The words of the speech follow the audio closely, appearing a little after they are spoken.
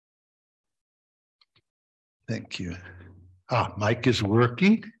Thank you. Mic is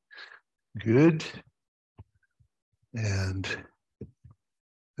working. Good. And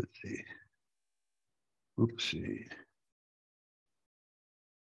let's see. Oopsie.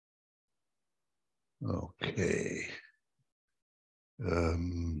 Okay.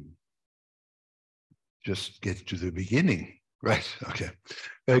 Just get to the beginning. Right. Okay.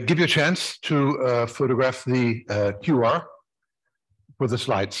 Give you a chance to photograph the QR for the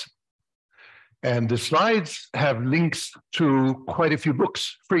slides. And the slides have links to quite a few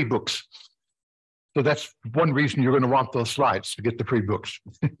books, free books. So that's one reason you're going to want those slides, to get the free books.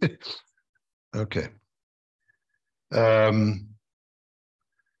 Okay.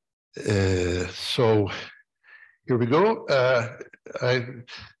 So here we go.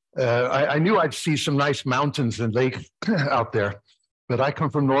 I knew I'd see some nice mountains and lakes out there, but I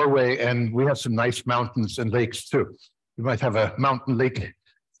come from Norway and we have some nice mountains and lakes too. You might have a mountain lake,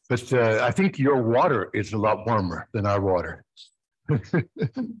 but I think your water is a lot warmer than our water.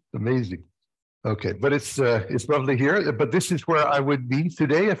 Amazing. Okay, but it's lovely here. But this is where I would be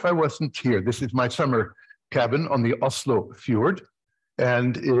today if I wasn't here. This is my summer cabin on the Oslo fjord,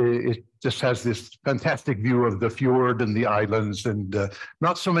 and it just has this fantastic view of the fjord and the islands, and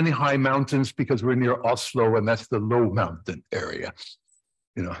not so many high mountains because we're near Oslo, and that's the low mountain area.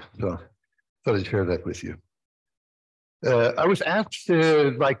 You know, so thought I'd share that with you. I was asked,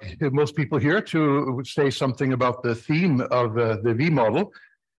 like most people here, to say something about the theme of the V model.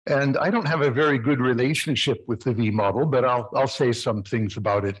 And I don't have a very good relationship with the V model, but I'll say some things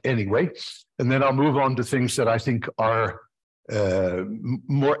about it anyway. And then I'll move on to things that I think are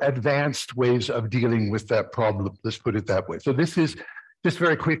more advanced ways of dealing with that problem. Let's put it that way. So this is just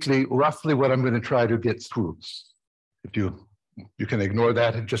very quickly, roughly what I'm going to try to get through. If you can ignore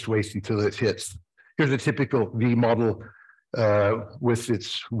that and just wait until it hits. Here's a typical V model with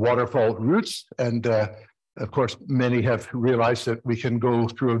its waterfall roots. And of course, many have realized that we can go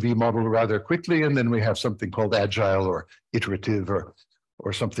through a V model rather quickly, and then we have something called agile or iterative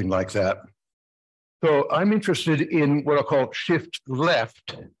or something like that. So I'm interested in what I'll call shift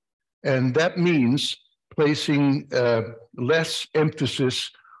left, and that means placing less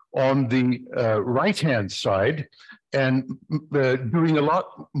emphasis on the right-hand side and doing a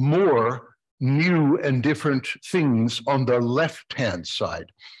lot more new and different things on the left-hand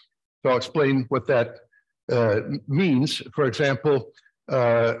side. So I'll explain what that means. For example,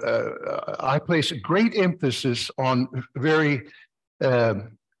 I place great emphasis on very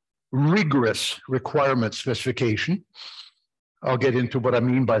rigorous requirement specification. I'll get into what I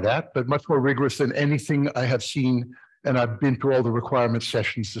mean by that, but much more rigorous than anything I have seen, and I've been through all the requirement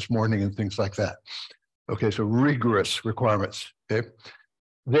sessions this morning and things like that. Okay, so rigorous requirements, okay?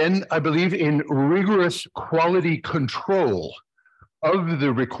 Then I believe in rigorous quality control of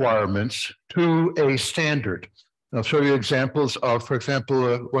the requirements to a standard. And I'll show you examples of, for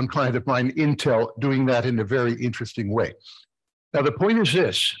example, one client of mine, Intel, doing that in a very interesting way. Now, the point is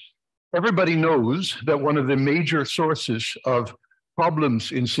this. Everybody knows that one of the major sources of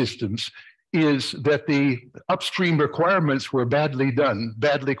problems in systems is that the upstream requirements were badly done,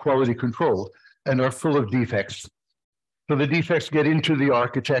 badly quality controlled, and are full of defects. So the defects get into the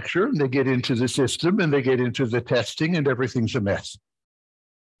architecture, and they get into the system, and they get into the testing, and everything's a mess.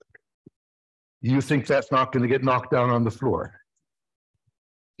 You think that's not going to get knocked down on the floor?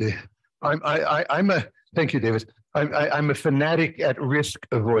 Yeah. Thank you, David. I'm a fanatic at risk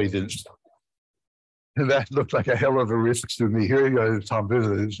avoidance. And that looked like a hell of a risk to me. Here you go, Tom.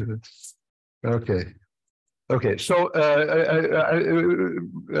 Okay. Okay, so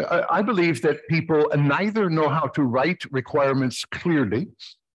I believe that people neither know how to write requirements clearly.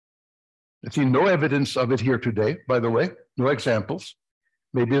 I see no evidence of it here today, by the way, no examples.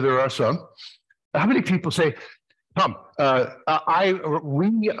 Maybe there are some. How many people say, Tom,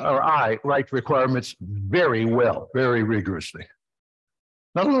 we write requirements very well, very rigorously?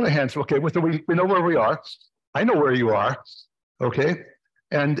 Not a lot of hands. Okay, we know where we are. I know where you are. Okay,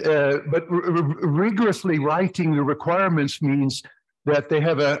 and but rigorously writing the requirements means that they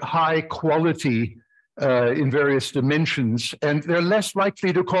have a high quality in various dimensions, and they're less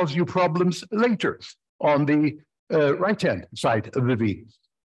likely to cause you problems later on the right-hand side of the V.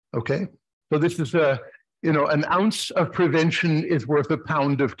 Okay, so this is an ounce of prevention is worth a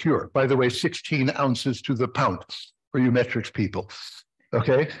pound of cure. By the way, 16 ounces to the pound for you metrics people.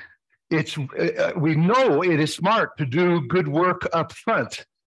 Okay, we know it is smart to do good work up front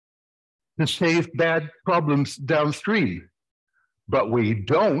to save bad problems downstream, but we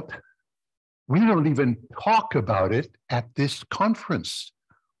don't even talk about it at this conference,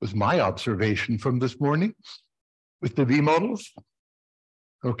 was my observation from this morning with the V models.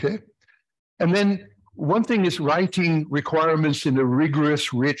 Okay, and then one thing is writing requirements in a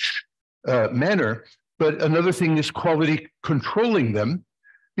rigorous, rich manner, but another thing is quality controlling them.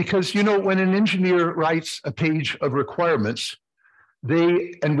 Because, you know, when an engineer writes a page of requirements,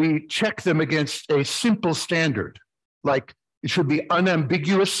 we check them against a simple standard, like it should be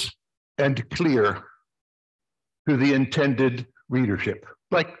unambiguous and clear to the intended readership,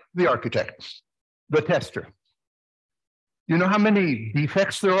 like the architect, the tester. You know how many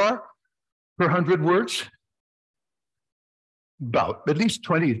defects there are per 100 words? About at least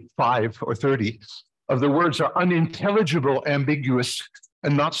 25 or 30 of the words are unintelligible, ambiguous,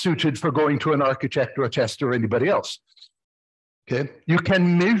 and not suited for going to an architect or a tester or anybody else. Okay, you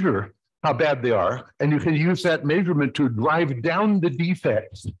can measure how bad they are, and you can use that measurement to drive down the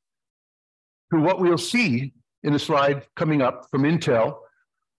defects to what we'll see in a slide coming up from Intel.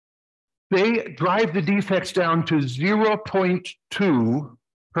 They drive the defects down to 0.2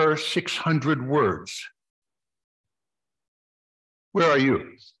 per 600 words. Where are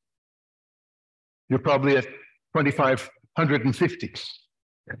you? You're probably at 2,550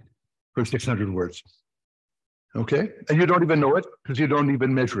 per 600 words. Okay, and you don't even know it because you don't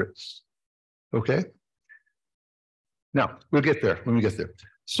even measure it. Okay, now we'll get there when we get there.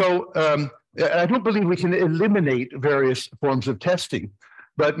 So I don't believe we can eliminate various forms of testing,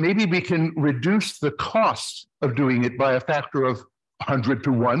 but maybe we can reduce the cost of doing it by a factor of 100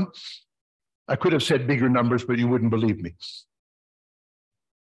 to 1. I could have said bigger numbers, but you wouldn't believe me.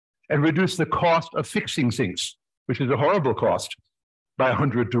 And reduce the cost of fixing things, which is a horrible cost, by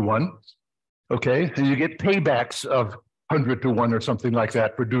 100 to 1. Okay, and you get paybacks of 100 to 1 or something like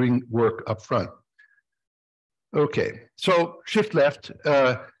that for doing work up front. Okay, so shift left.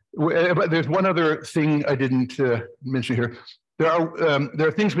 But there's one other thing I didn't mention here. There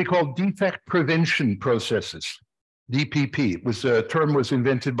are things we call defect prevention processes, DPP. It was a term was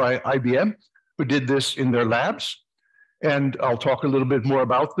invented by IBM, who did this in their labs. And I'll talk a little bit more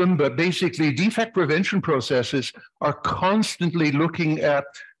about them, but basically defect prevention processes are constantly looking at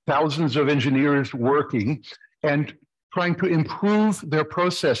thousands of engineers working and trying to improve their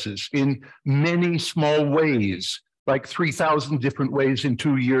processes in many small ways, like 3,000 different ways in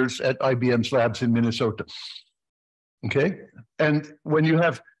 2 years at IBM's labs in Minnesota. Okay, and when you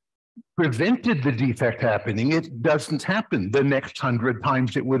have prevented the defect happening, it doesn't happen the next 100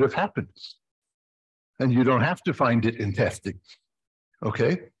 times it would have happened. And you don't have to find it in testing.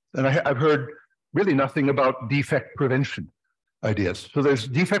 Okay, and I've heard really nothing about defect prevention ideas. So there's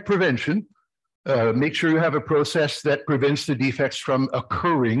defect prevention. Make sure you have a process that prevents the defects from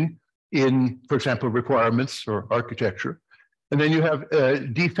occurring in, for example, requirements or architecture. And then you have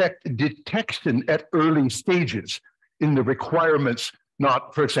defect detection at early stages in the requirements,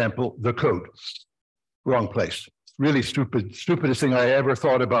 not, for example, the code. Wrong place. Really stupidest thing I ever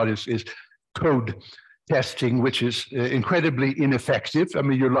thought about is code testing, which is incredibly ineffective. I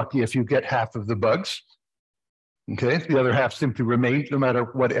mean, you're lucky if you get half of the bugs. Okay, the other half simply remain no matter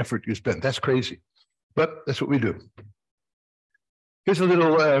what effort you spend. That's crazy, but that's what we do. Here's a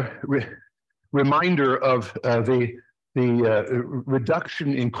little reminder of the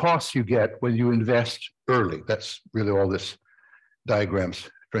reduction in costs you get when you invest early. That's really all this diagram's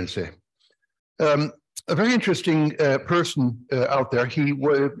trying to say. A very interesting person out there. He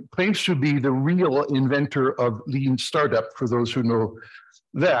claims to be the real inventor of lean startup, for those who know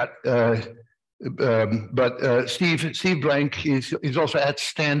that. But Steve Blank, he's also at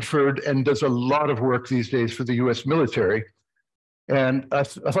Stanford and does a lot of work these days for the US military. And I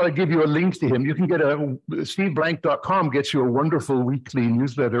thought I'd give you a link to him. You can get steveblank.com gets you a wonderful weekly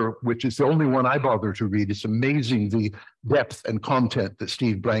newsletter, which is the only one I bother to read. It's amazing the depth and content that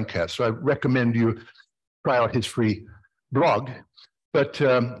Steve Blank has. So I recommend you try out his free blog. But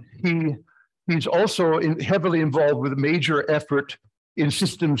he's also heavily involved with a major effort in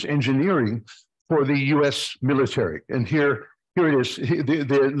systems engineering for the US military. And here it is.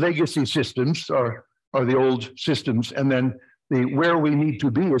 The legacy systems are the old systems. And then the where we need to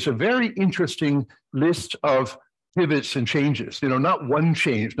be is a very interesting list of pivots and changes. You know, not one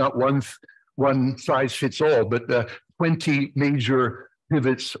change, not one size fits all, but 20 major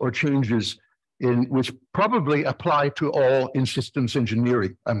pivots or changes in which probably apply to all in systems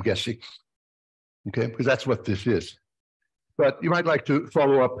engineering, I'm guessing. Okay, because that's what this is. But you might like to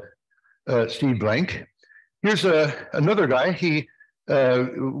follow up Steve Blank. Here's another guy. He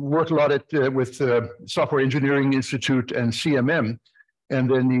worked a lot with Software Engineering Institute and CMM, and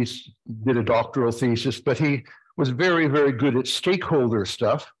then he did a doctoral thesis, but he was very, very good at stakeholder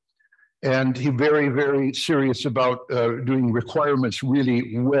stuff, and he very, very serious about doing requirements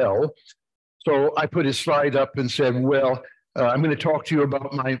really well. So I put his slide up and said, well, I'm going to talk to you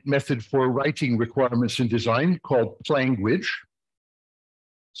about my method for writing requirements in design called Planguage.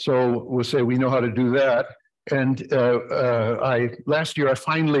 So we'll say we know how to do that. And last year I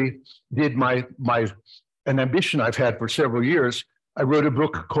finally did an ambition I've had for several years. I wrote a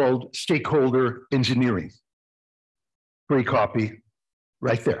book called Stakeholder Engineering. Free copy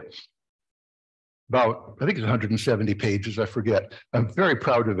right there. About, I think it's 170 pages, I forget. I'm very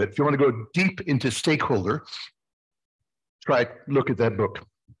proud of it. If you want to go deep into stakeholder, look at that book.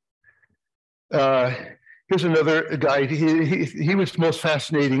 Here's another guy. He was most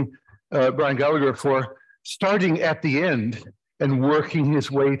fascinating, Brian Gallagher, for starting at the end and working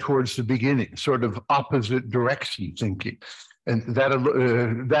his way towards the beginning, sort of opposite direction thinking. And that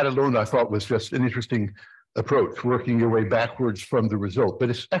alone, I thought, was just an interesting approach, working your way backwards from the result. But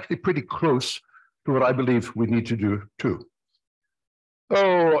it's actually pretty close to what I believe we need to do too.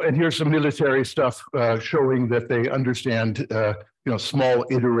 Oh, and here's some military stuff showing that they understand small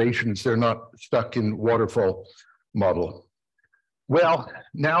iterations. They're not stuck in waterfall model. Well,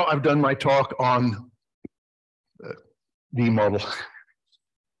 now I've done my talk on the model,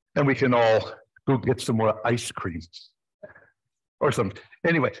 and we can all go get some more ice cream or something.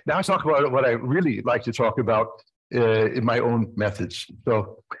 Anyway, now I talk about what I really like to talk about in my own methods.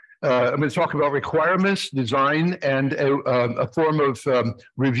 So I'm going to talk about requirements, design, and a form of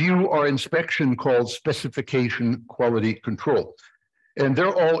review or inspection called specification quality control. And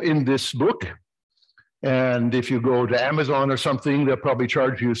they're all in this book. And if you go to Amazon or something, they'll probably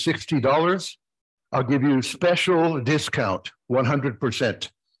charge you $60. I'll give you special discount, 100%.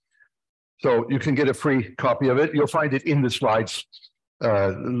 So you can get a free copy of it. You'll find it in the slides,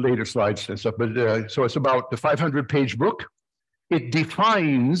 later slides and stuff. But so it's about the 500-page book. It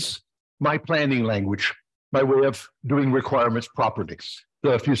defines my planning language, my way of doing requirements properly.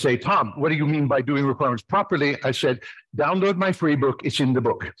 So if you say, Tom, what do you mean by doing requirements properly? I said, download my free book. It's in the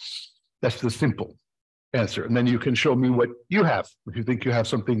book. That's the simple answer. And then you can show me what you have, if you think you have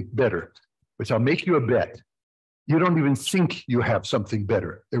something better, which I'll make you a bet. You don't even think you have something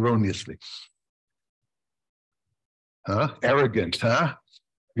better, erroneously. Huh? Arrogant, huh?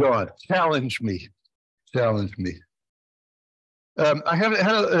 Go on, challenge me. Challenge me. I have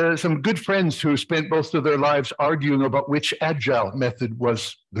had some good friends who spent most of their lives arguing about which agile method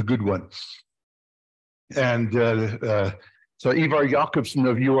was the good one. And so Ivar Jakobsen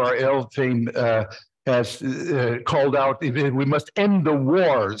of URL fame has called out, we must end the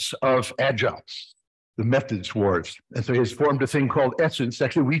wars of agile, the methods wars. And so he has formed a thing called Essence.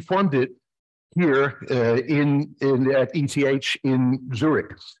 Actually, we formed it here at ETH in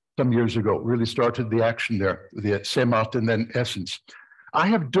Zurich some years ago, really started the action there, the SEMAT and then Essence. I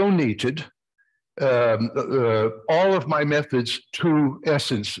have donated all of my methods to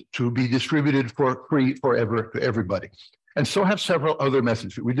Essence to be distributed for free forever to everybody. And so have several other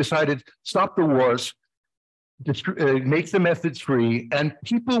methods. We decided, stop the wars, make the methods free, and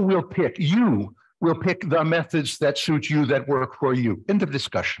people will pick, you will pick the methods that suit you, that work for you. End of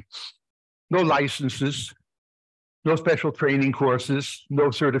discussion. No licenses, no special training courses, no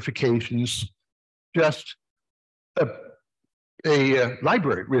certifications, just a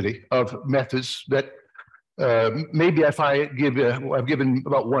library, really, of methods that maybe if I've given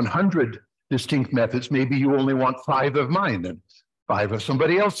about 100 distinct methods, maybe you only want 5 of mine and 5 of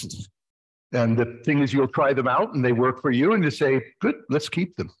somebody else's. And the thing is, you'll try them out and they work for you and you say, good, let's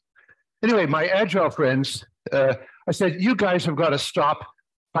keep them. Anyway, my agile friends, I said, you guys have got to stop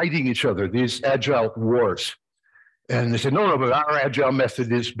fighting each other, these agile wars. And they said, no, but our agile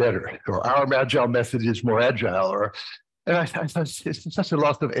method is better, or our agile method is more agile. And I thought, it's such a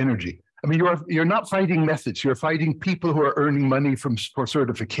loss of energy. I mean, you're not fighting methods, you're fighting people who are earning money for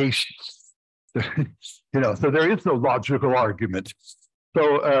certification. So there is no logical argument.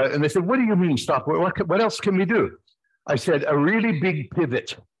 So, and they said, what do you mean stop? What else can we do? I said, a really big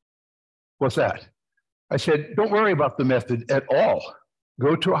pivot. What's that? I said, don't worry about the method at all.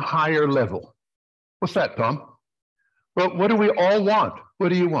 Go to a higher level. What's that, Tom? Well, what do we all want? What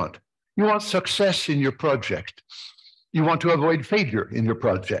do you want? You want success in your project. You want to avoid failure in your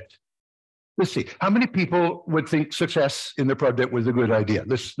project. Let's see. How many people would think success in the project was a good idea?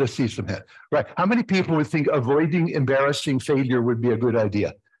 Let's see some hands. Right. How many people would think avoiding embarrassing failure would be a good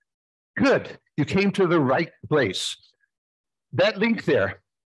idea? Good. You came to the right place. That link there,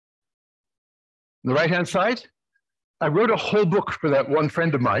 on the right-hand side, I wrote a whole book for that one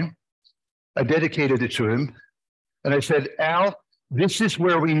friend of mine. I dedicated it to him. And I said, Al, this is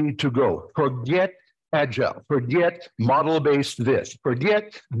where we need to go. Forget agile, forget model-based this,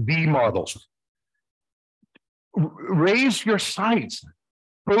 forget the models. Raise your sights,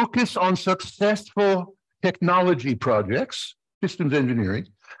 focus on successful technology projects, systems engineering,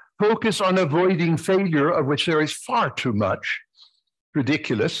 focus on avoiding failure, of which there is far too much,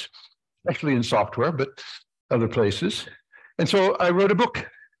 ridiculous, especially in software, but other places. And so I wrote a book.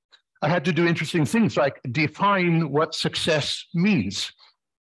 I had to do interesting things like define what success means.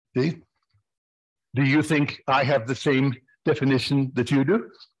 See? Do you think I have the same definition that you do?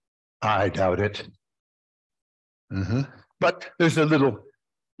 I doubt it. But there's a little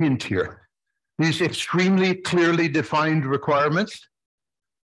hint here. These extremely clearly defined requirements,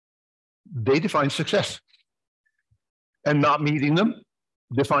 they define success. And not meeting them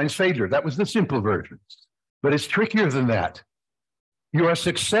defines failure. That was the simple version. But it's trickier than that. You are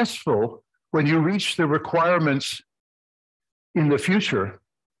successful when you reach the requirements in the future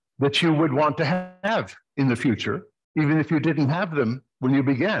that you would want to have in the future, even if you didn't have them when you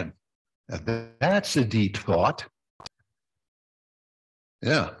began. That's a deep thought.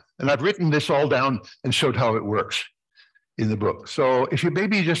 Yeah, and I've written this all down and showed how it works in the book. So if you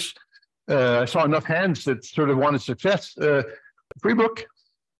maybe just I saw enough hands that sort of wanted success, free book,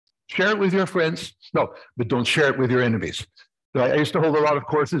 share it with your friends. No, but don't share it with your enemies. So I used to hold a lot of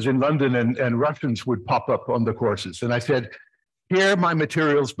courses in London, and Russians would pop up on the courses. And I said, share my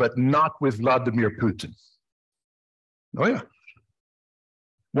materials, but not with Vladimir Putin. Oh, yeah.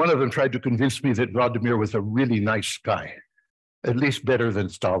 One of them tried to convince me that Vladimir was a really nice guy, at least better than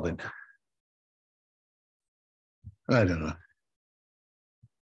Stalin. I don't know.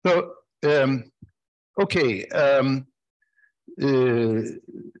 So, okay.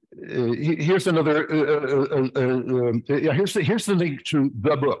 Here's another, here's the link to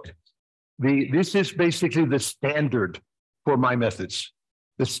the book. This is basically the standard for my methods,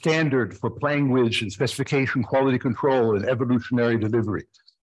 the standard for Planguage and specification quality control and evolutionary delivery.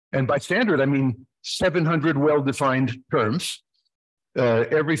 And by standard, I mean 700 well-defined terms,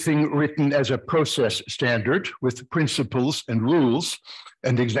 everything written as a process standard with principles and rules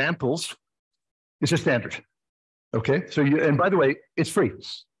and examples is a standard. Okay, so and by the way, it's free.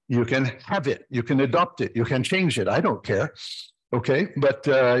 You can have it, you can adopt it, you can change it. I don't care. Okay, but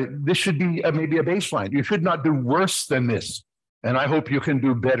this should be maybe a baseline. You should not do worse than this. And I hope you can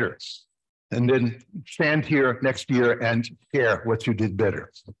do better. And then stand here next year and share what you did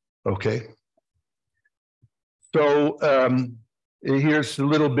better. Okay. So here's a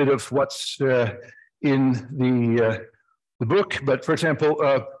little bit of what's in the book. But for example,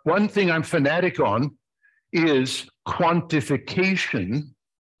 one thing I'm fanatic on is quantification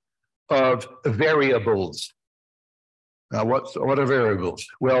of variables. Now, what are variables?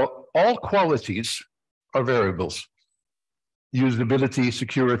 Well, all qualities are variables. Usability,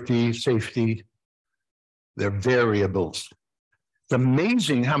 security, safety, they're variables. It's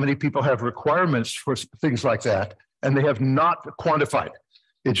amazing how many people have requirements for things like that, and they have not quantified.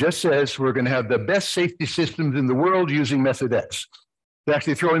 It just says we're going to have the best safety systems in the world using method X. They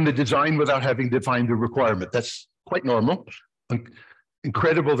actually throw in the design without having defined the requirement. That's quite normal.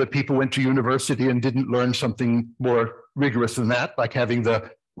 Incredible that people went to university and didn't learn something more rigorous than that, like having the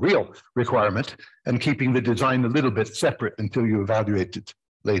real requirement and keeping the design a little bit separate until you evaluate it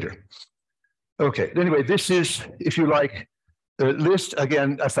later. Okay, anyway, this is, if you like, the list.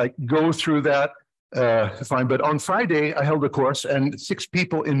 Again, if I go through that, fine. But on Friday, I held a course, and 6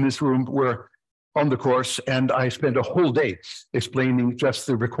 people in this room were on the course, and I spent a whole day explaining just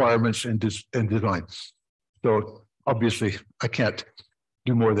the requirements and design. So obviously, I can't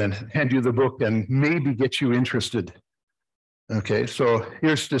do more than hand you the book and maybe get you interested. Okay, so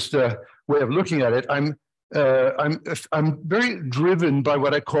here's just a way of looking at it. I'm very driven by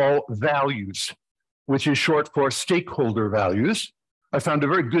what I call values, which is short for stakeholder values. I found a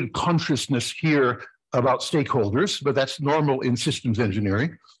very good consciousness here about stakeholders, but that's normal in systems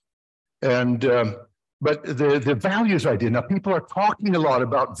engineering. And but the values idea, now people are talking a lot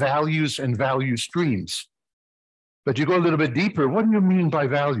about values and value streams, but you go a little bit deeper, what do you mean by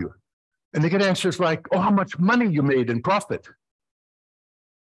value? And they get answers like, oh, how much money you made in profit.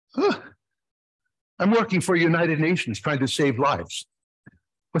 Huh. I'm working for United Nations trying to save lives.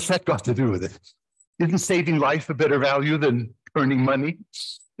 What's that got to do with it? Isn't saving life a better value than earning money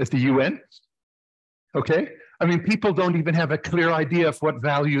at the UN? Okay, I mean, people don't even have a clear idea of what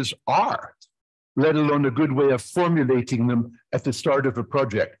values are, let alone a good way of formulating them at the start of a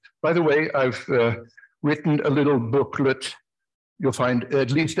project. By the way, I've written a little booklet. You'll find,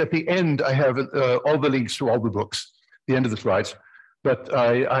 at least at the end, I have all the links to all the books, the end of the slides. But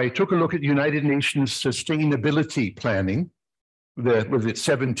I took a look at United Nations sustainability planning, with its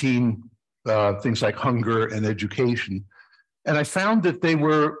 17 things like hunger and education. And I found that they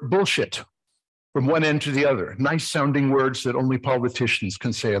were bullshit from one end to the other. Nice sounding words that only politicians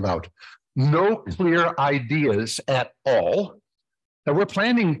can say aloud. no clear ideas at all. And we're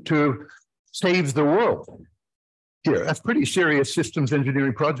planning to save the world here. That's a pretty serious systems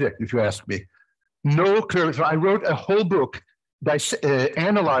engineering project, if you ask me. No clear. So I wrote a whole book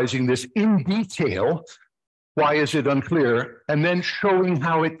analyzing this in detail. Why is it unclear? And then showing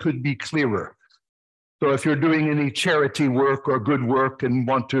how it could be clearer. So if you're doing any charity work or good work and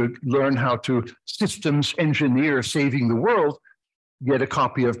want to learn how to systems engineer saving the world, get a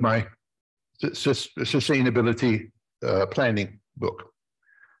copy of my sustainability planning book.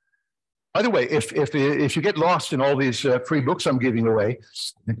 By the way, if you get lost in all these free books I'm giving away,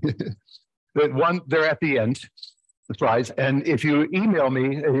 they're at the end, the slides. And if you email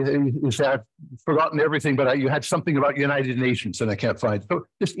me, you say I've forgotten everything, but you had something about United Nations and I can't find. So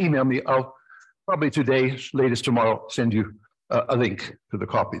just email me. I'll probably today, latest tomorrow, send you a link to the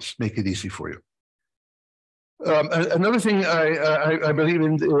copies. Make it easy for you. Another thing I believe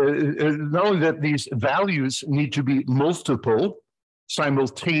in, not only that these values need to be multiple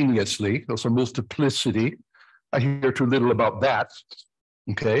simultaneously, also multiplicity. I hear too little about that.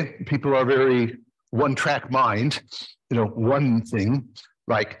 Okay, people are very one-track mind, one thing,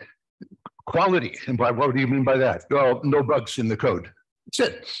 like quality. And what do you mean by that? Well, no bugs in the code. That's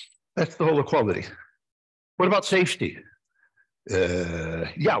it. That's the whole of quality. What about safety?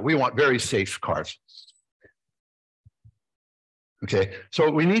 Yeah, we want very safe cars. Okay, so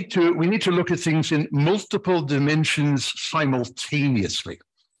we need to look at things in multiple dimensions simultaneously.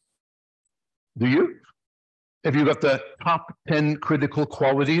 Do you? Have you got the top 10 critical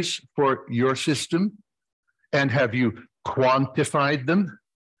qualities for your system? And have you quantified them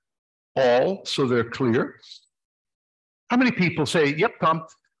all so they're clear? How many people say, yep, Tom,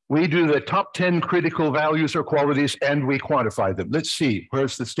 we do the top 10 critical values or qualities and we quantify them? Let's see,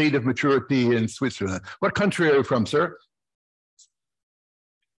 where's the state of maturity in Switzerland? What country are you from, sir?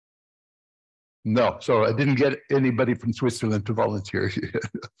 No, so I didn't get anybody from Switzerland to volunteer.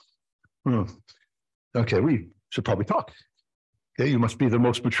 Okay, we should probably talk. Okay, you must be the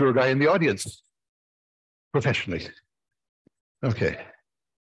most mature guy in the audience, professionally. Okay.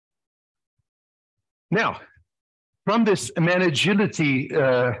 Now, from this manageability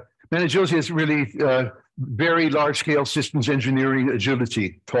is really very large-scale systems engineering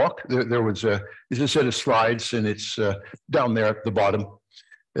agility talk. There was a set of slides, and it's down there at the bottom.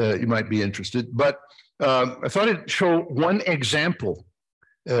 You might be interested, but I thought I'd show one example.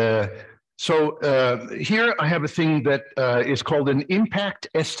 So here I have a thing that is called an impact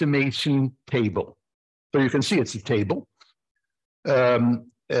estimation table. So you can see it's a table. Now,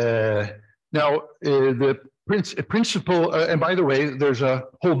 the principle, and by the way, there's a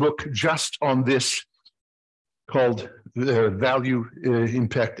whole book just on this called the value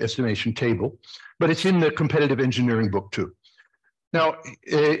impact estimation table, but it's in the competitive engineering book too. Now,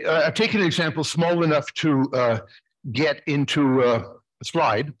 I've taken an example small enough to get into a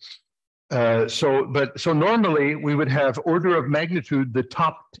slide. So normally we would have order of magnitude the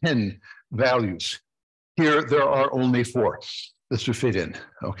top 10 values. Here there are only 4. This would fit in,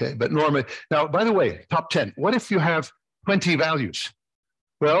 okay? But normally, now, by the way, top 10. What if you have 20 values?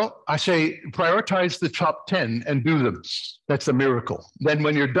 Well, I say prioritize the top 10 and do them. That's a miracle. Then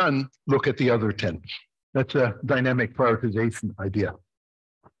when you're done, look at the other 10. That's a dynamic prioritization idea.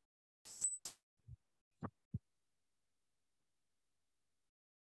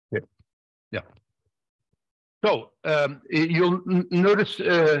 Yeah. So you'll notice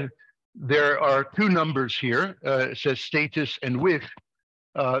there are 2 numbers here. It says status and wish.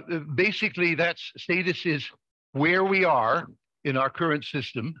 Basically, that's status is where we are in our current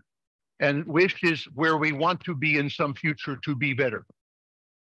system, and wish is where we want to be in some future to be better.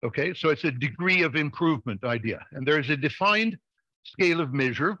 Okay, so it's a degree of improvement idea. And there is a defined scale of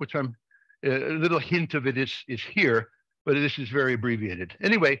measure, which a little hint of it is here, but this is very abbreviated.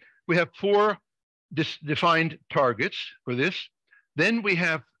 Anyway, we have 4 defined targets for this. Then we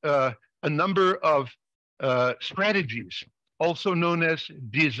have a number of strategies, also known as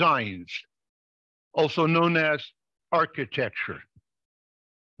designs, also known as architecture,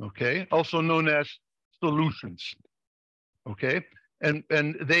 okay, also known as solutions, okay? And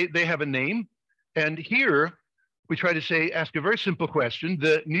they have a name. And here we try to ask a very simple question.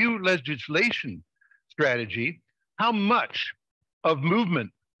 The new legislation strategy, how much of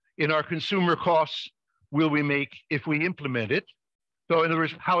movement in our consumer costs will we make if we implement it? So in other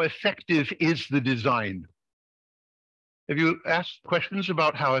words, how effective is the design? Have you asked questions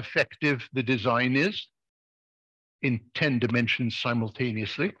about how effective the design is in 10 dimensions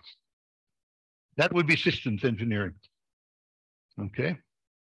simultaneously? That would be systems engineering. Okay,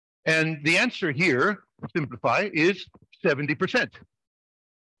 and the answer here, to simplify, is 70%.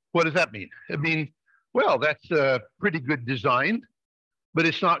 What does that mean? I mean, well, that's a pretty good design, but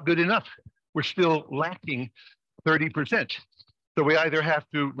it's not good enough. We're still lacking 30%. So we either have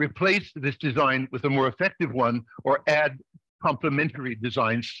to replace this design with a more effective one or add complementary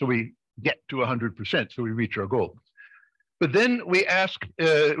designs so we get to 100%, so we reach our goal. But then we ask,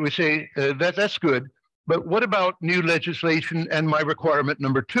 we say, that's good, but what about new legislation and my requirement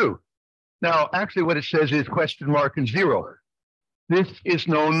number 2? Now, actually what it says is question mark and 0. This is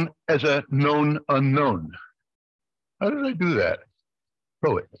known as a known unknown. How did I do that?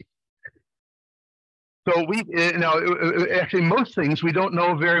 Throw it. So we, now, actually most things we don't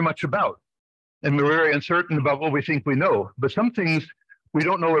know very much about. And we're very uncertain about what we think we know. But some things we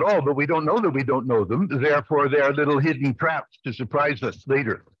don't know at all, but we don't know that we don't know them. Therefore, they are little hidden traps to surprise us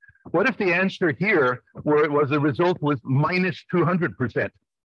later. What if the answer here was the result was minus 200%,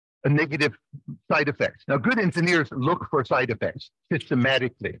 a negative side effect? Now, good engineers look for side effects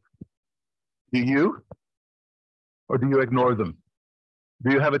systematically. Do you? Or do you ignore them?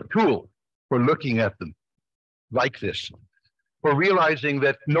 Do you have a tool for looking at them like this? For realizing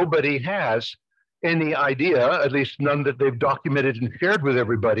that nobody has any idea, at least none that they've documented and shared with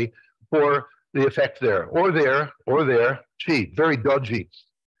everybody, for the effect there, or there, or there. Gee, very dodgy.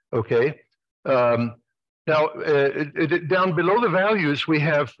 Okay. Now, down below the values, we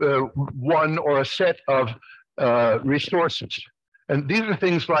have one or a set of resources. And these are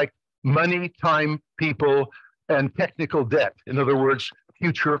things like money, time, people, and technical debt. In other words,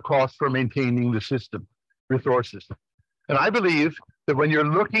 future costs for maintaining the system, resources. And I believe that when you're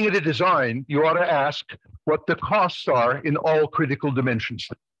looking at a design, you ought to ask what the costs are in all critical dimensions,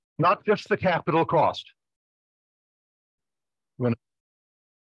 not just the capital cost.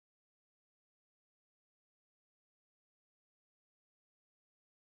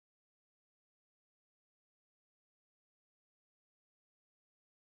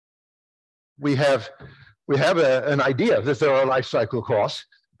 We have an idea that there are life cycle costs,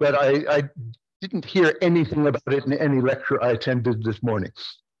 but I didn't hear anything about it in any lecture I attended this morning.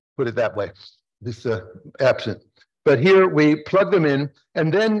 Put it that way. This absent. But here we plug them in,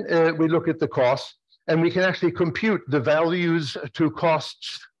 and then we look at the costs, and we can actually compute the values to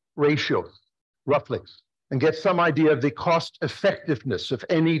costs ratio, roughly, and get some idea of the cost effectiveness of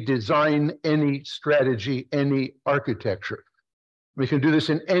any design, any strategy, any architecture. We can do this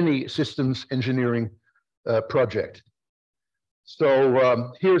in any systems engineering project.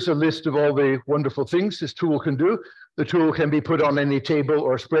 So here's a list of all the wonderful things this tool can do. The tool can be put on any table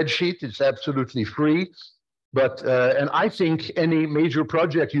or spreadsheet. It's absolutely free. But, and I think any major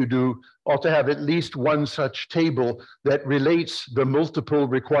project you do ought to have at least one such table that relates the multiple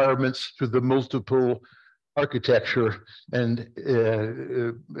requirements to the multiple architecture and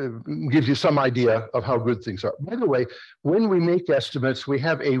gives you some idea of how good things are. By the way, when we make estimates, we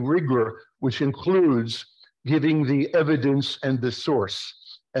have a rigor which includes giving the evidence and the source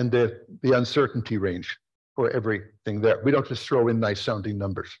and the uncertainty range for everything there. We don't just throw in nice sounding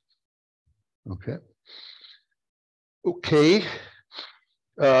numbers. Okay. Okay.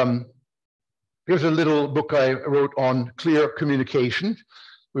 Here's a little book I wrote on clear communication.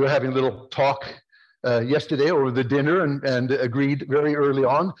 We were having a little talk yesterday over the dinner and agreed very early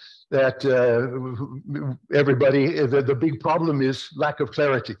on that everybody, the big problem is lack of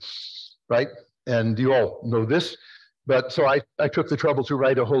clarity, right? And you all know this, but so I took the trouble to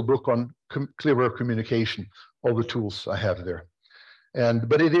write a whole book on clearer communication, all the tools I have there.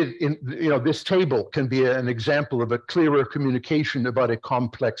 But it is, this table can be an example of a clearer communication about a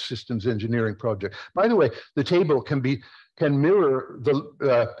complex systems engineering project. By the way, the table can mirror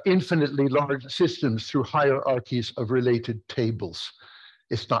the infinitely large systems through hierarchies of related tables.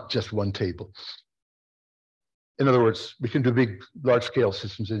 It's not just one table. In other words, we can do big, large-scale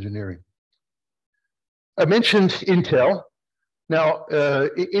systems engineering. I mentioned Intel. Now,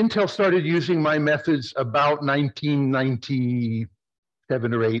 Intel started using my methods about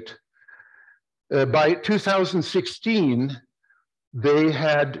 1997 or 8. By 2016, they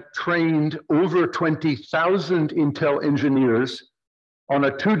had trained over 20,000 Intel engineers on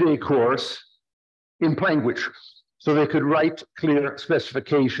a 2-day course in Planguage, so they could write clear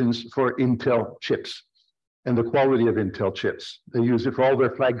specifications for Intel chips and the quality of Intel chips. They use it for all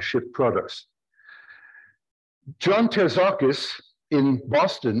their flagship products. John Terzakis in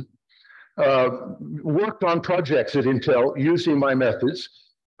Boston worked on projects at Intel using my methods,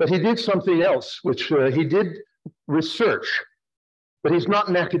 but he did something else, which he did research. But he's not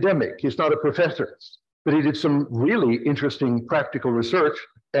an academic, he's not a professor, but he did some really interesting practical research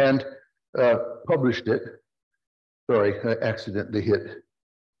and published it. Sorry, I accidentally hit.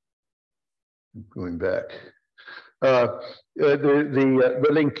 I'm going back. The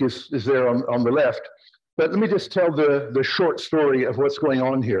link is there on the left. But let me just tell the short story of what's going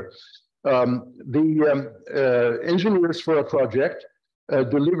on here. Engineers for a project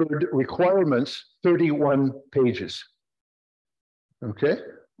delivered requirements 31 pages. Okay,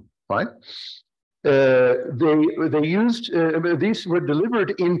 fine. They used, these were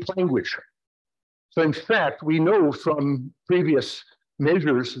delivered in Planguage. So in fact, we know from previous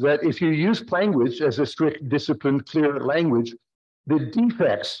measures that if you use Planguage as a strict, disciplined, clear language, the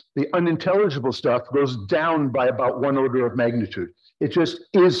defects, the unintelligible stuff, goes down by about 1 order of magnitude. It just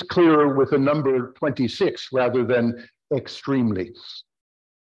is clearer with a number 26 rather than extremely.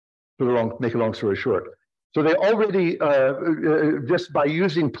 To make a long story short. So they already, just by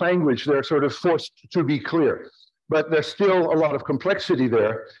using Planguage, they're sort of forced to be clear. But there's still a lot of complexity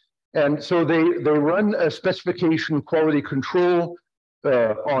there. And so they run a specification quality control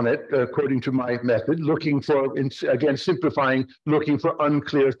on it, according to my method, looking for, again, simplifying, looking for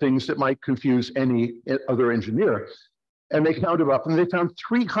unclear things that might confuse any other engineer. And they counted up, and they found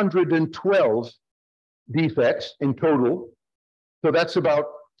 312 defects in total. So that's about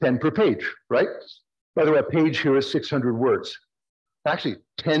 10 per page, right? By the way, a page here is 600 words. Actually,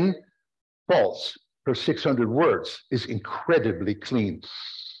 10 faults per 600 words is incredibly clean.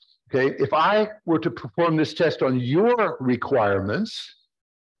 Okay, if I were to perform this test on your requirements,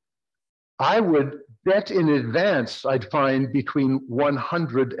 I would bet in advance I'd find between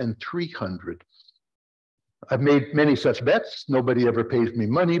 100 and 300. I've made many such bets. Nobody ever pays me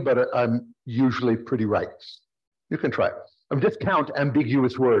money, but I'm usually pretty right. You can try it. Just count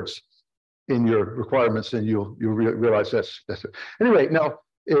ambiguous words in your requirements, and you'll realize that's it. Anyway, now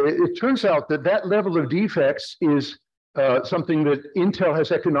it turns out that level of defects is something that Intel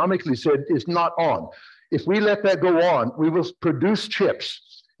has economically said is not on. If we let that go on, we will produce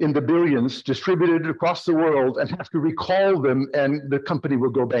chips in the billions distributed across the world and have to recall them, and the company will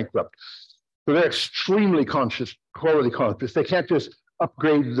go bankrupt. So they're extremely conscious, quality conscious. They can't just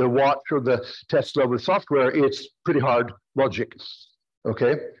upgrade the watch or the Tesla with software. It's pretty hard logic,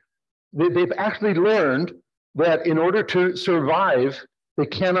 okay? They've actually learned that in order to survive, they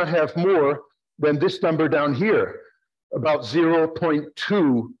cannot have more than this number down here, about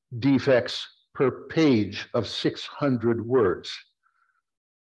 0.2 defects per page of 600 words.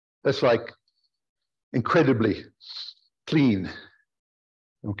 That's like incredibly clean,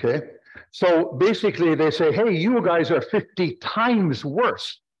 okay? So basically they say, hey, you guys are 50 times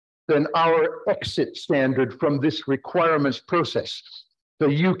worse than our exit standard from this requirements process. So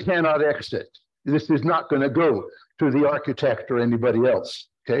you cannot exit. This is not going to go to the architect or anybody else,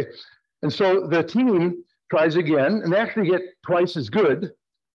 okay? And so the team tries again, and they actually get twice as good,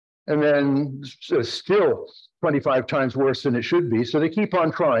 and then still 25 times worse than it should be. So they keep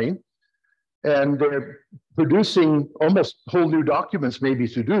on trying, and they're producing almost whole new documents maybe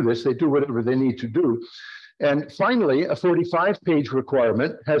to do this. They do whatever they need to do. And finally, a 45-page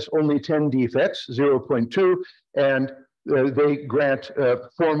requirement has only 10 defects, 0.2, and they grant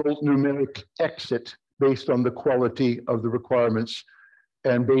formal numeric exit based on the quality of the requirements,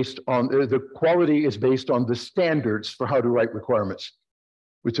 and based on the quality is based on the standards for how to write requirements,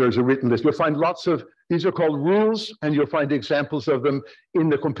 which there's a written list. You'll find lots of, these are called rules, and you'll find examples of them in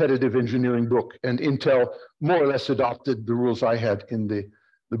the competitive engineering book. And Intel more or less adopted the rules I had in the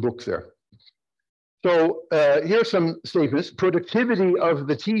book there. So here's some statements. Productivity of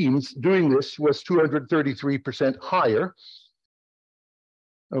the teams doing this was 233% higher.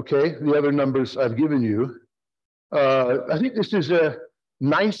 Okay, the other numbers I've given you. I think this is a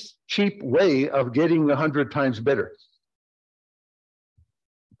nice, cheap way of getting 100 times better.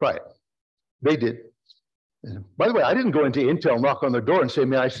 Right, they did. By the way, I didn't go into Intel, knock on their door and say,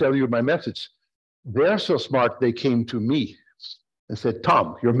 may I sell you my methods? They're so smart, they came to me and said,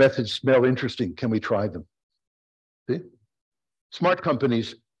 Tom, your methods smell interesting. Can we try them? See? Smart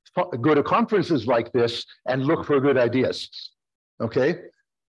companies go to conferences like this and look for good ideas, okay?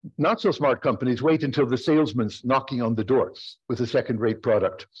 Not so smart companies wait until the salesman's knocking on the door with a second-rate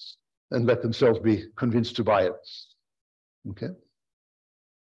product and let themselves be convinced to buy it, okay?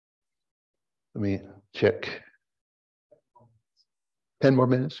 Let me check. 10 more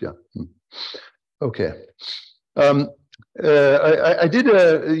minutes, yeah. Okay. I did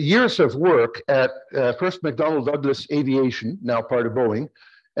years of work at first McDonnell Douglas Aviation, now part of Boeing,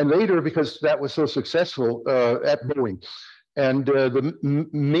 and later, because that was so successful, at Boeing. And the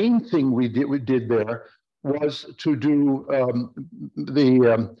main thing we did there was to do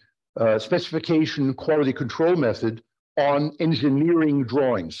the specification quality control method on engineering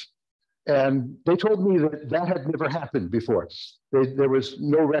drawings. And they told me that that had never happened before. There was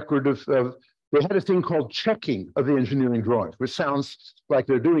no record of they had a thing called checking of the engineering drawings, which sounds like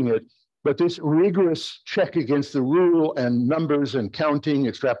they're doing it, but this rigorous check against the rule and numbers and counting,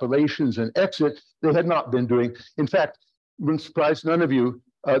 extrapolations and exit, they had not been doing. In fact, wouldn't surprise none of you,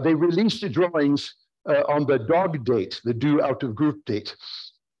 they released the drawings on the dog date, the due out of group date,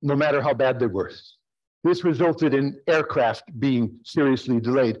 no matter how bad they were. This resulted in aircraft being seriously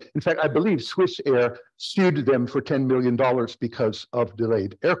delayed. In fact, I believe SwissAir sued them for $10 million because of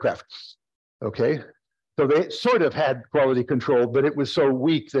delayed aircraft. Okay, so they sort of had quality control, but it was so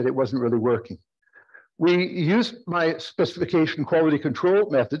weak that it wasn't really working. We used my specification quality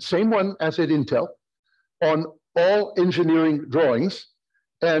control method, same one as at Intel, on all engineering drawings.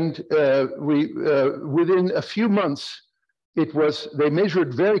 And within a few months, they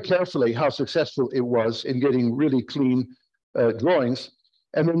measured very carefully how successful it was in getting really clean drawings.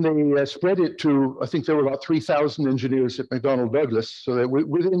 And then they spread it to, I think there were about 3,000 engineers at McDonnell Douglas. So that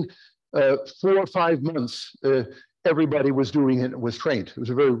within 4 or 5 months, everybody was doing it and was trained. It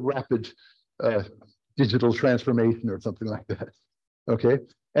was a very rapid digital transformation or something like that. Okay.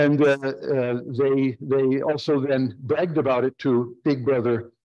 And they also then bragged about it to Big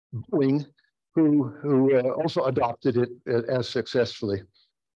Brother Boeing, who also adopted it as successfully.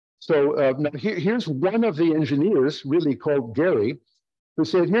 So now here's one of the engineers, really called Gary, who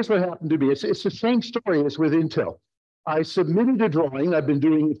said, here's what happened to me. It's the same story as with Intel. I submitted a drawing. I've been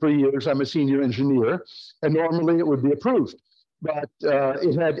doing it for years. I'm a senior engineer, and normally it would be approved. But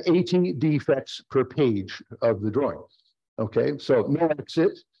it had 80 defects per page of the drawing. Okay, so no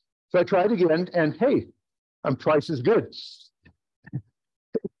exit. So I tried again, and hey, I'm twice as good.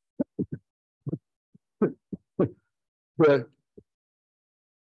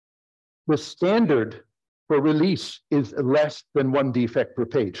 The standard for release is less than 1 defect per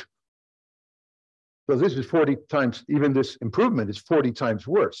page. So this is 40 times, even this improvement is 40 times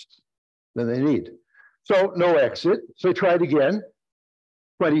worse than they need. So no exit. So I tried again,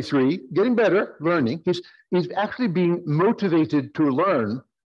 23, getting better, learning. He's actually being motivated to learn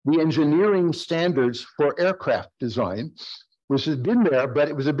the engineering standards for aircraft design, which has been there, but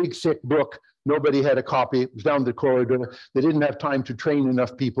it was a big thick book. Nobody had a copy. It was down the corridor. They didn't have time to train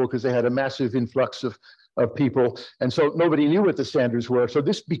enough people because they had a massive influx of people. And so nobody knew what the standards were. So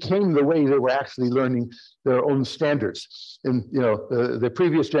this became the way they were actually learning their own standards. And the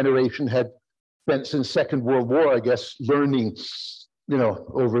previous generation had spent since Second World War, I guess, learning,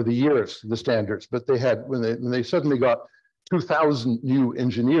 over the years, the standards. But they had, when they suddenly got 2,000 new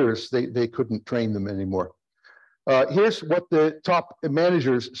engineers, they couldn't train them anymore. Here's what the top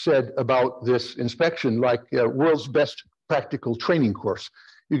managers said about this inspection, like world's best practical training course.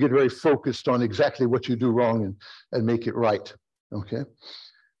 You get very focused on exactly what you do wrong and make it right, okay?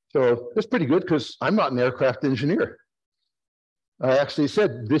 So that's pretty good because I'm not an aircraft engineer. I actually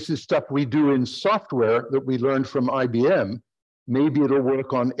said, this is stuff we do in software that we learned from IBM. Maybe it'll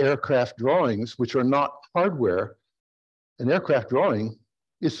work on aircraft drawings, which are not hardware. An aircraft drawing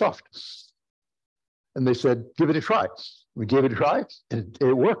is soft. And they said, give it a try. We gave it a try, and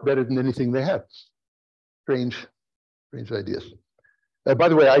it worked better than anything they had. Strange ideas. By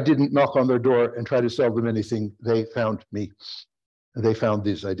the way, I didn't knock on their door and try to sell them anything. They found me. They found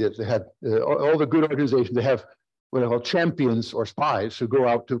these ideas. They had all the good organizations. They have what I call champions or spies who go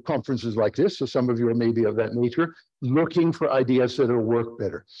out to conferences like this. So some of you are maybe of that nature, looking for ideas that will work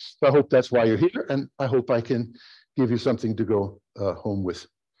better. So I hope that's why you're here, and I hope I can give you something to go home with.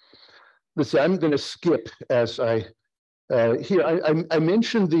 Let's see, I'm going to skip as I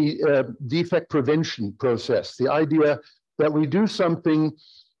mentioned the defect prevention process, the idea that we do something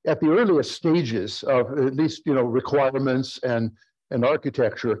at the earliest stages of at least requirements and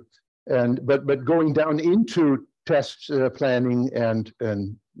architecture, but going down into test planning and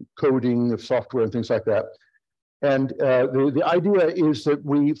coding of software and things like that. And the idea is that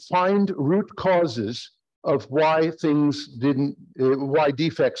we find root causes of why why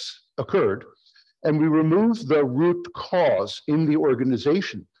defects occurred, and we remove the root cause in the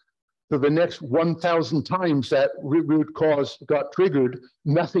organization. So the next 1,000 times that root cause got triggered,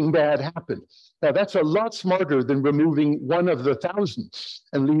 nothing bad happened. Now that's a lot smarter than removing one of the 1,000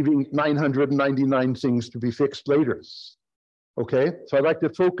 and leaving 999 things to be fixed later. Okay, so I'd like to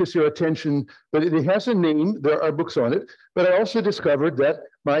focus your attention, but it has a name, there are books on it, but I also discovered that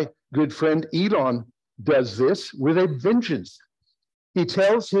my good friend Elon does this with a vengeance. He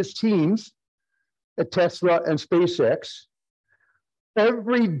tells his teams at Tesla and SpaceX,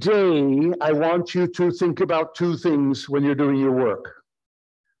 every day I want you to think about 2 things when you're doing your work.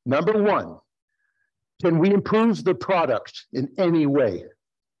 Number 1, can we improve the product in any way?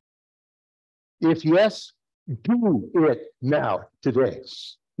 If yes, do it now, today.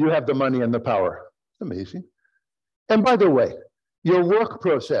 you have the money and the power. It's amazing. And by the way, your work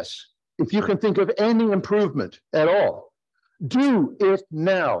process, if you can think of any improvement at all, do it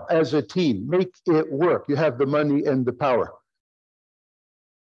now as a team. Make it work. You have the money and the power.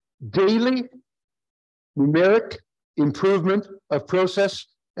 Daily, numeric improvement of process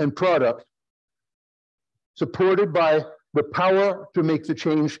and product, supported by the power to make the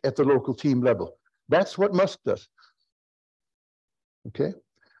change at the local team level. That's what Musk does. Okay.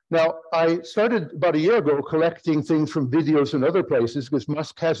 Now, I started about a year ago collecting things from videos and other places because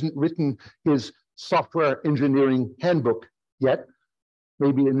Musk hasn't written his software engineering handbook yet,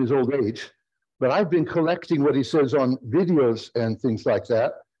 maybe in his old age. But I've been collecting what he says on videos and things like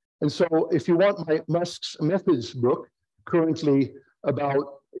that. And so if you want my Musk's Methods book, currently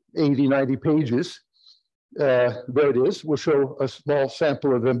about 80, 90 pages, there it is. We'll show a small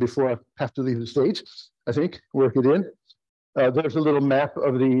sample of them before I have to leave the stage, I think, work it in. There's a little map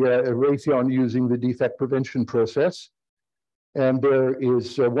of the Raytheon using the defect prevention process. And there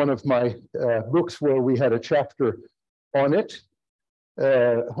is one of my books where we had a chapter on it.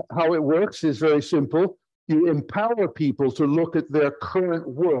 How it works is very simple. You empower people to look at their current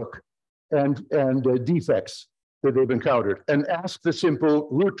work and defects that they've encountered and ask the simple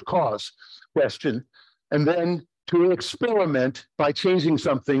root cause question, and then to experiment by changing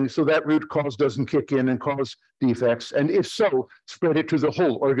something so that root cause doesn't kick in and cause defects. And if so, spread it to the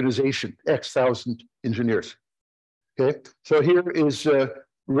whole organization, X thousand engineers. Okay, so here is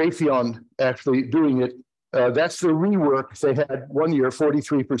Raytheon actually doing it. That's the rework. They had 1 year,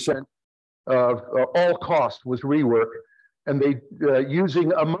 43% of all cost was rework. And they,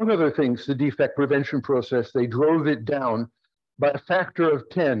 using, among other things, the defect prevention process, they drove it down by a factor of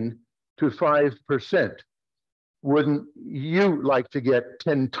 10 to 5%. Wouldn't you like to get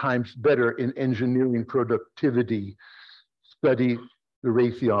 10 times better in engineering productivity? Study the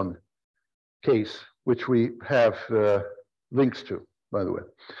Raytheon case, which we have links to, by the way.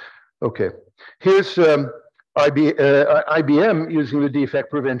 Okay, here's IBM using the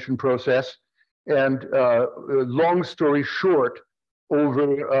defect prevention process. And long story short,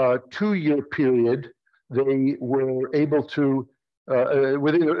 over a 2-year period, they were able to,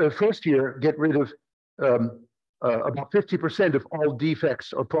 within the first year, get rid of about 50% of all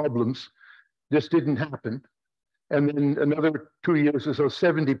defects or problems. This didn't happen. And then another 2 years or so,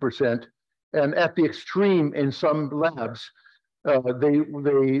 70%. And at the extreme, in some labs, they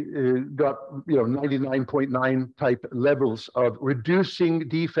got 99.9 type levels of reducing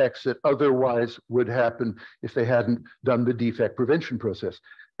defects that otherwise would happen if they hadn't done the defect prevention process.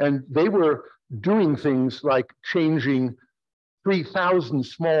 And they were doing things like changing 3,000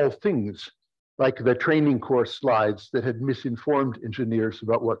 small things, like the training course slides that had misinformed engineers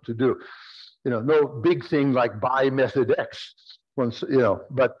about what to do. No big thing like buy method X. Once,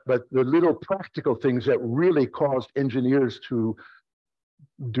 but the little practical things that really caused engineers to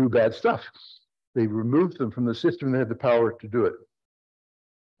do bad stuff, they removed them from the system and they had the power to do it.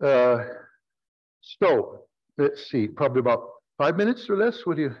 So let's see, probably about 5 minutes or less.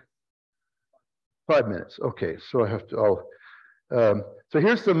 What do you? 5 minutes. Okay, so I have to. So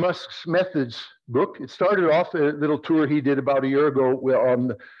here's the Musk's Methods book. It started off a little tour he did about a year ago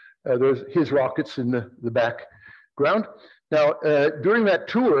on there's his rockets in the background. Now, during that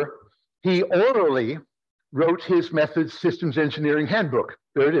tour, he orally wrote his Methods Systems Engineering Handbook.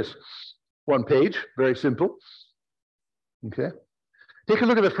 There it is. 1 page, very simple. Okay. Take a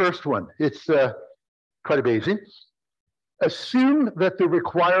look at the first one. It's quite amazing. Assume that the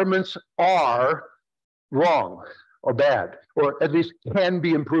requirements are wrong or bad, or at least can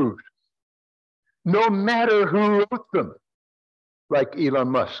be improved, no matter who wrote them, like Elon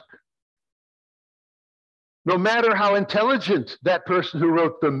Musk. No matter how intelligent that person who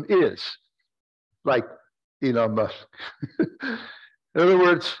wrote them is, like Elon Musk. In other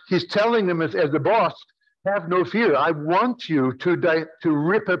words, he's telling them as the boss, have no fear. I want you to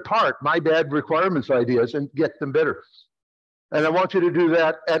rip apart my bad requirements ideas and get them better. And I want you to do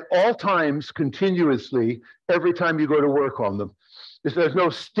that at all times, continuously, every time you go to work on them. There's no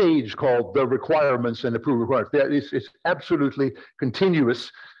stage called the requirements and approved requirements. It's absolutely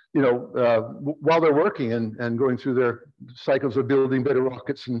continuous. While they're working and going through their cycles of building better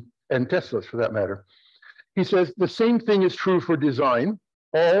rockets and Teslas for that matter. He says the same thing is true for design.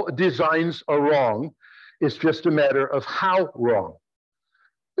 All designs are wrong. It's just a matter of how wrong.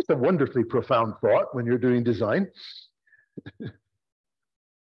 It's a wonderfully profound thought when you're doing design.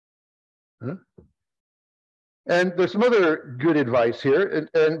 Huh? And there's some other good advice here.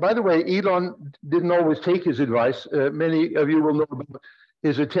 And by the way, Elon didn't always take his advice. Many of you will know about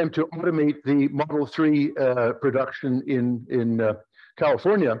his attempt to automate the Model 3 production in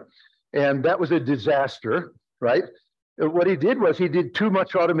California, and that was a disaster, right? What he did was he did too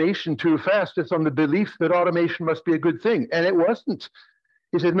much automation too fast. It's on the belief that automation must be a good thing, and it wasn't.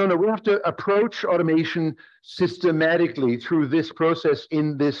 He said, no, we have to approach automation systematically through this process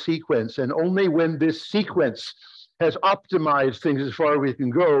in this sequence, and only when this sequence has optimized things as far as we can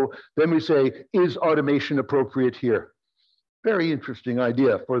go, then we say, is automation appropriate here? Very interesting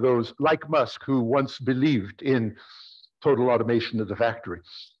idea for those like Musk who once believed in total automation of the factory.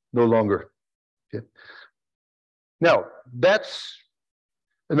 No longer. Okay. Now, that's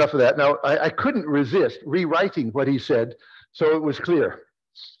enough of that. Now, I couldn't resist rewriting what he said so it was clear.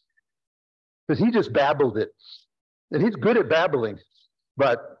 Because he just babbled it. And he's good at babbling,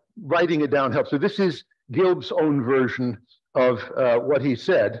 but writing it down helps. So this is Gilb's own version of what he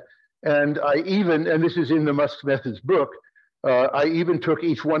said. And and this is in the Musk Methods book, I even took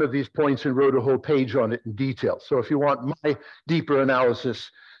each one of these points and wrote a whole page on it in detail. So if you want my deeper analysis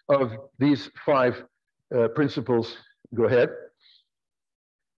of these 5 principles, go ahead.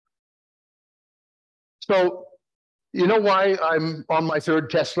 So you know why I'm on my 3rd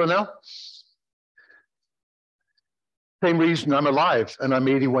Tesla now? Same reason I'm alive and I'm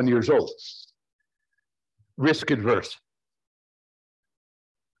 81 years old. Risk adverse.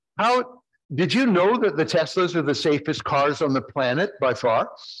 Did you know that the Teslas are the safest cars on the planet by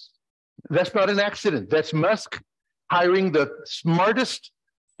far? That's not an accident. That's Musk hiring the smartest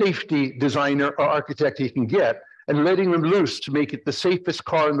safety designer or architect he can get and letting them loose to make it the safest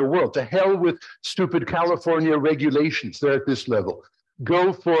car in the world. To hell with stupid California regulations. They're at this level.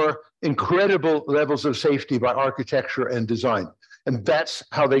 Go for incredible levels of safety by architecture and design. And that's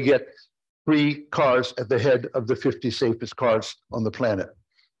how they get 3 cars at the head of the 50 safest cars on the planet.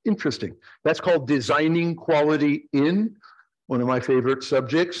 Interesting. That's called designing quality in, one of my favorite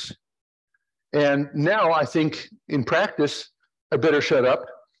subjects. And now I think in practice, I better shut up,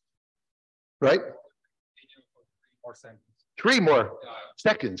 right? 3 more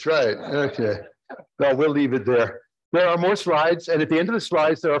seconds, right? Okay. Well, we'll leave it there. There are more slides, and at the end of the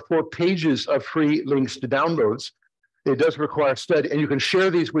slides, there are 4 pages of free links to downloads. It does require study, and you can share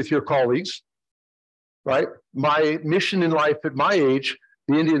these with your colleagues, right? My mission in life at my age,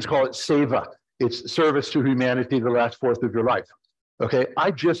 the Indians call it seva. It's service to humanity the last 4th of your life. Okay,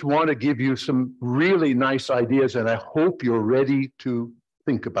 I just want to give you some really nice ideas, and I hope you're ready to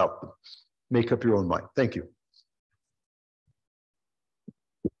think about them. Make up your own mind. Thank you.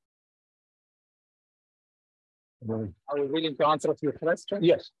 Are you willing to answer your question?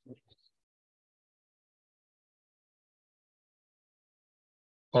 Yes.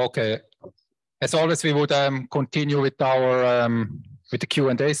 Okay. As always, we would continue with our with the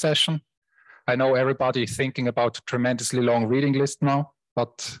Q&A session. I know everybody is thinking about a tremendously long reading list now,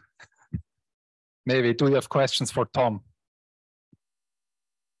 but maybe do you have questions for Tom?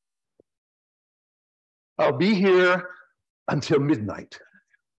 I'll be here until midnight,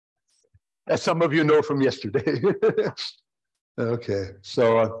 as some of you know from yesterday. Okay,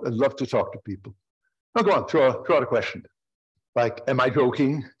 so I'd love to talk to people. Oh, go on, throw out a question. Like, am I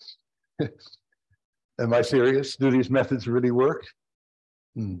joking? Am I serious? Do these methods really work?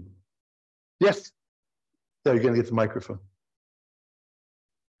 Yes. Yeah, you're going to get the microphone.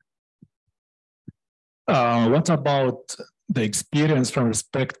 What about the experience from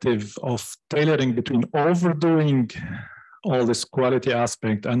perspective of tailoring between overdoing all this quality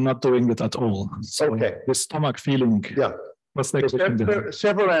aspect and not doing it at all? So okay. The stomach feeling. Yeah. What's the There are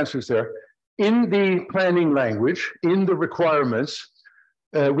several answers there. In the planning language, in the requirements,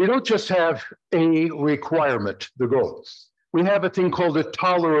 we don't just have a requirement, the goal. We have a thing called a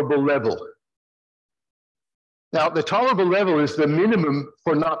tolerable level. Now, the tolerable level is the minimum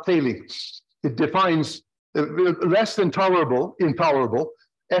for not failing. It defines less than tolerable, intolerable,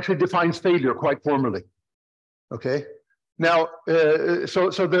 actually defines failure quite formally. Okay? Now,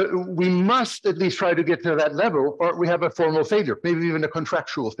 we must at least try to get to that level, or we have a formal failure, maybe even a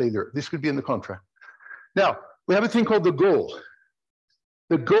contractual failure. This could be in the contract. Now, we have a thing called the goal.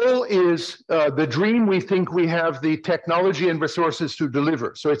 The goal is the dream we think we have the technology and resources to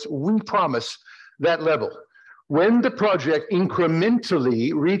deliver. So it's we promise that level. When the project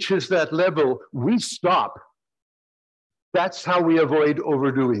incrementally reaches that level, we stop. That's how we avoid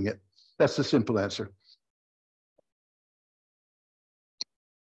overdoing it. That's the simple answer.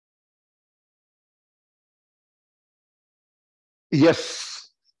 Yes,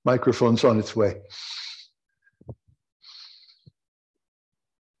 microphone's on its way.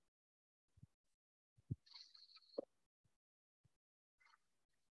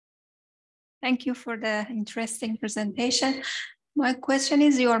 Thank you for the interesting presentation. My question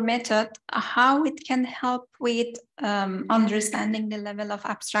is your method, how it can help with understanding the level of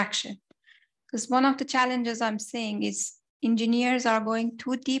abstraction. Because one of the challenges I'm seeing is engineers are going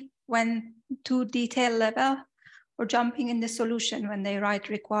too deep when too detailed level or jumping in the solution when they write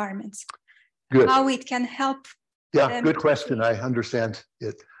requirements. Good. How it can help. Yeah, good question. I understand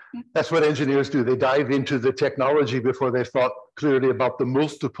it. That's what engineers do. They dive into the technology before they thought clearly about the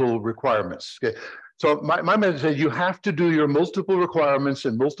multiple requirements. Okay. So my message is you have to do your multiple requirements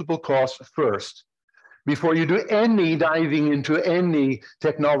and multiple costs first before you do any diving into any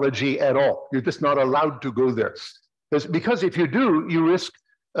technology at all. You're just not allowed to go there. Because if you do, you risk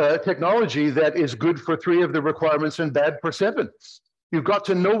technology that is good for 3 of the requirements and bad for 7. You've got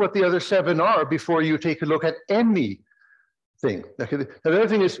to know what the other 7 are before you take a look at anything. Okay. The other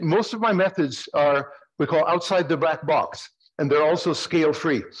thing is most of my methods are we call outside the black box, and they're also scale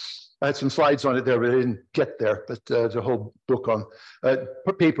free. I had some slides on it there, but I didn't get there. But there's a whole book on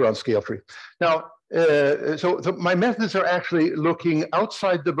paper on scale free. Now, so my methods are actually looking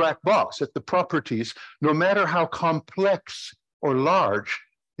outside the black box at the properties, no matter how complex or large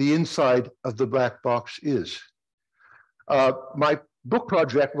the inside of the black box is. My book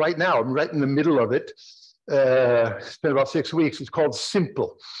project right now, I'm right in the middle of it. It's been about 6 weeks. It's called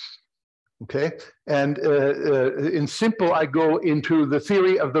Simple. Okay, and in Simple, I go into the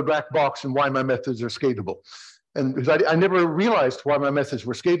theory of the black box and why my methods are scalable. And because I never realized why my methods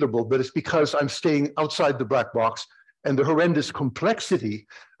were scalable, but it's because I'm staying outside the black box, and the horrendous complexity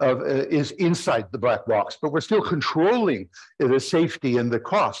of is inside the black box. But we're still controlling the safety and the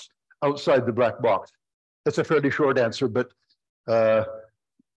cost outside the black box. That's a fairly short answer, but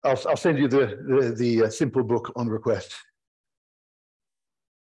I'll send you the Simple book on request.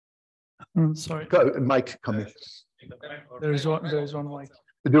 Sorry. Mike coming. There is one mic.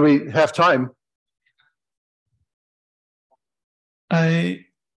 Do we have time? I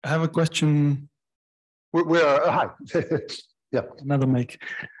have a question. Hi. Yeah. Another mic.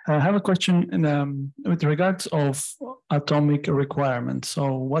 I have a question with regards of atomic requirements.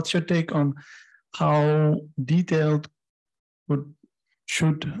 So what's your take on how detailed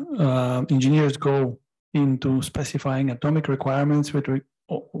should engineers go into specifying atomic requirements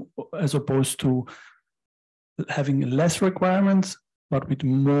as opposed to having less requirements, but with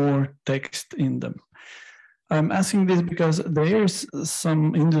more text in them? I'm asking this because there's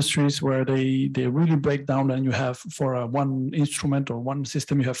some industries where they really break down, and you have for one instrument or one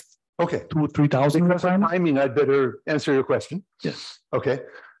system, you have 2,000-3,000 requirements. Timing, I'd better answer your question. Yes. Okay.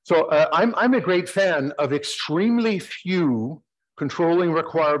 So I'm a great fan of extremely few controlling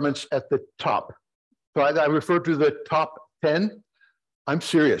requirements at the top. So I refer to the top 10. I'm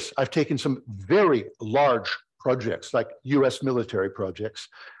serious. I've taken some very large projects, like US military projects.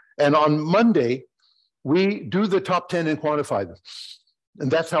 And on Monday, we do the top 10 and quantify them. And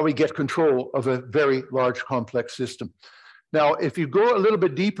that's how we get control of a very large, complex system. Now, if you go a little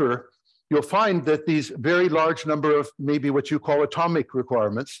bit deeper, you'll find that these very large number of maybe what you call atomic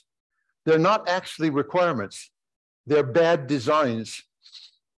requirements, they're not actually requirements. They're bad designs.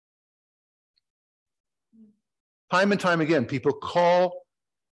 Time and time again, people call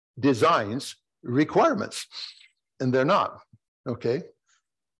designs requirements, and they're not, okay?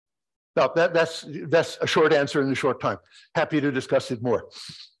 Now, that's a short answer in a short time. Happy to discuss it more,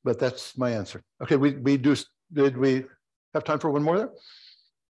 but that's my answer. Okay, did we have time for one more there?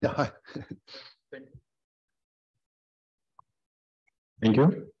 Yeah, hi. Thank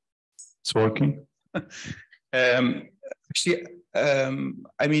you. It's working. Actually,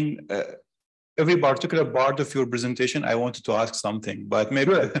 I mean, every particular part of your presentation, I wanted to ask something, but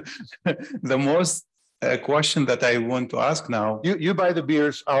maybe the most question that I want to ask now. You buy the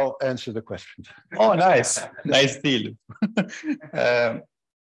beers, I'll answer the questions. Oh, nice. Nice deal.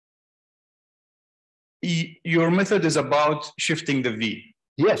 Your method is about shifting the V.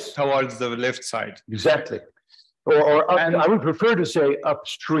 Yes. Towards the left side. Exactly. Or I would prefer to say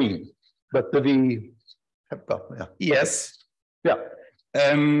upstream, but the V. Yeah. Yes. Yeah.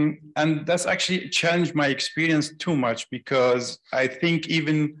 And that's actually changed my experience too much, because I think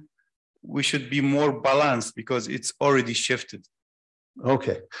even we should be more balanced because it's already shifted.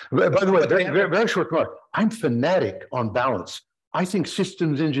 Okay. By the way, very short remark. I'm fanatic on balance. I think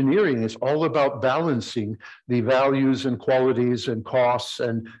systems engineering is all about balancing the values and qualities and costs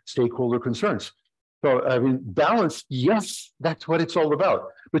and stakeholder concerns. So, I mean, balance, yes, that's what it's all about.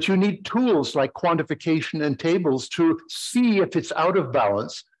 But you need tools like quantification and tables to see if it's out of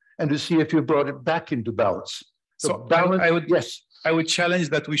balance and to see if you brought it back into balance. So balance, I would challenge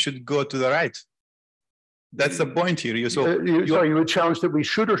that we should go to the right. That's the point here. Sorry, you would challenge that we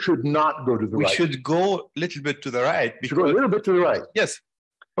should or should not go to the right? We should go a little bit to the right. Should go a little bit to the right. Yes.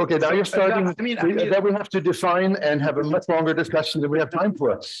 Okay, now you're starting, that we have to define and have a much longer discussion than we have time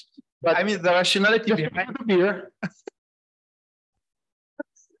for. But I mean, the rationality behind the beer.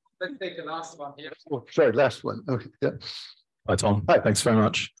 Let's take the last one here. Oh, sorry, last one. Okay, yeah. Hi, Tom. Hi. Thanks very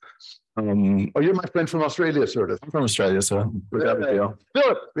much. Oh, you're my friend from Australia, sort of. I'm from Australia, so without a deal.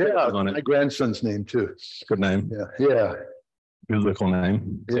 Philip, yeah, On it. my grandson's name too. Good name. Yeah. Biblical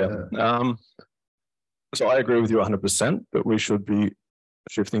name. Yeah. So I agree with you 100% that we should be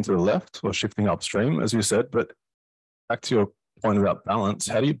shifting to the left or shifting upstream, as you said. But back to your point about balance,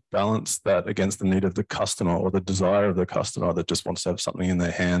 how do you balance that against the need of the customer or the desire of the customer that just wants to have something in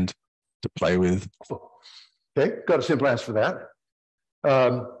their hand to play with? Okay, got a simple answer for that.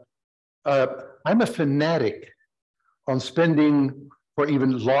 I'm a fanatic on spending for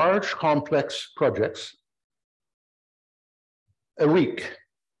even large, complex projects a week.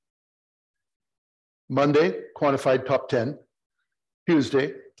 Monday, quantified top 10.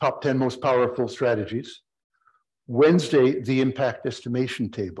 Tuesday, top 10 most powerful strategies. Wednesday, the impact estimation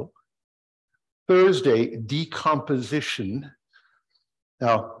table. Thursday, decomposition.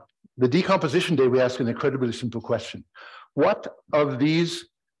 Now, the decomposition day, we ask an incredibly simple question. What of these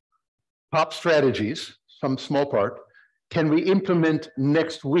top strategies, some small part, can we implement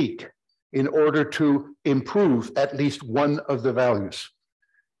next week in order to improve at least one of the values?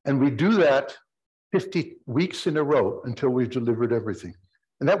 And we do that 50 weeks in a row until we've delivered everything.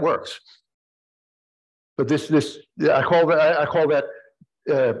 And that works. But I call that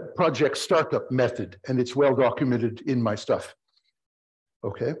project startup method, and it's well documented in my stuff.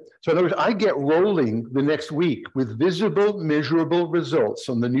 Okay, so in other words, I get rolling the next week with visible, measurable results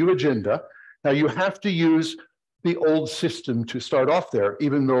on the new agenda. Now you have to use the old system to start off there,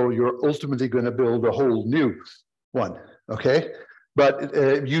 even though you're ultimately going to build a whole new one. Okay, but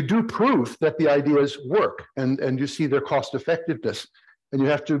you do prove that the ideas work, and you see their cost effectiveness, and you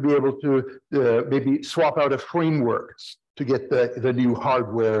have to be able to maybe swap out a framework to get the new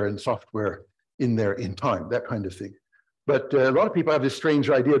hardware and software in there in time, that kind of thing. But a lot of people have this strange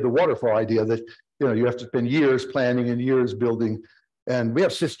idea, the waterfall idea, that you have to spend years planning and years building. And we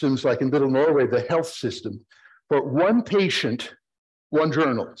have systems like in Little Norway, the health system. For one patient, one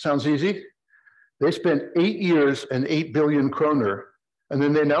journal. Sounds easy? They spent 8 years and 8 billion kroner. And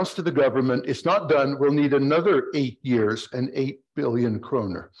then they announced to the government, it's not done, we'll need another 8 years and 8 billion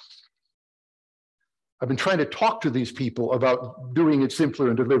kroner. I've been trying to talk to these people about doing it simpler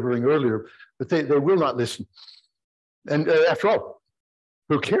and delivering earlier, but they will not listen. And after all,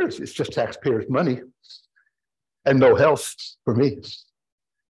 who cares? It's just taxpayers' money and no health for me.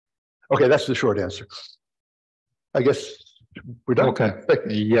 Okay, that's the short answer. I guess we're done. Okay.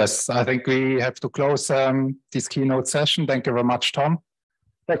 Yes, I think we have to close this keynote session. Thank you very much, Tom.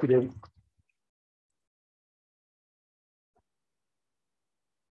 Thank you, David.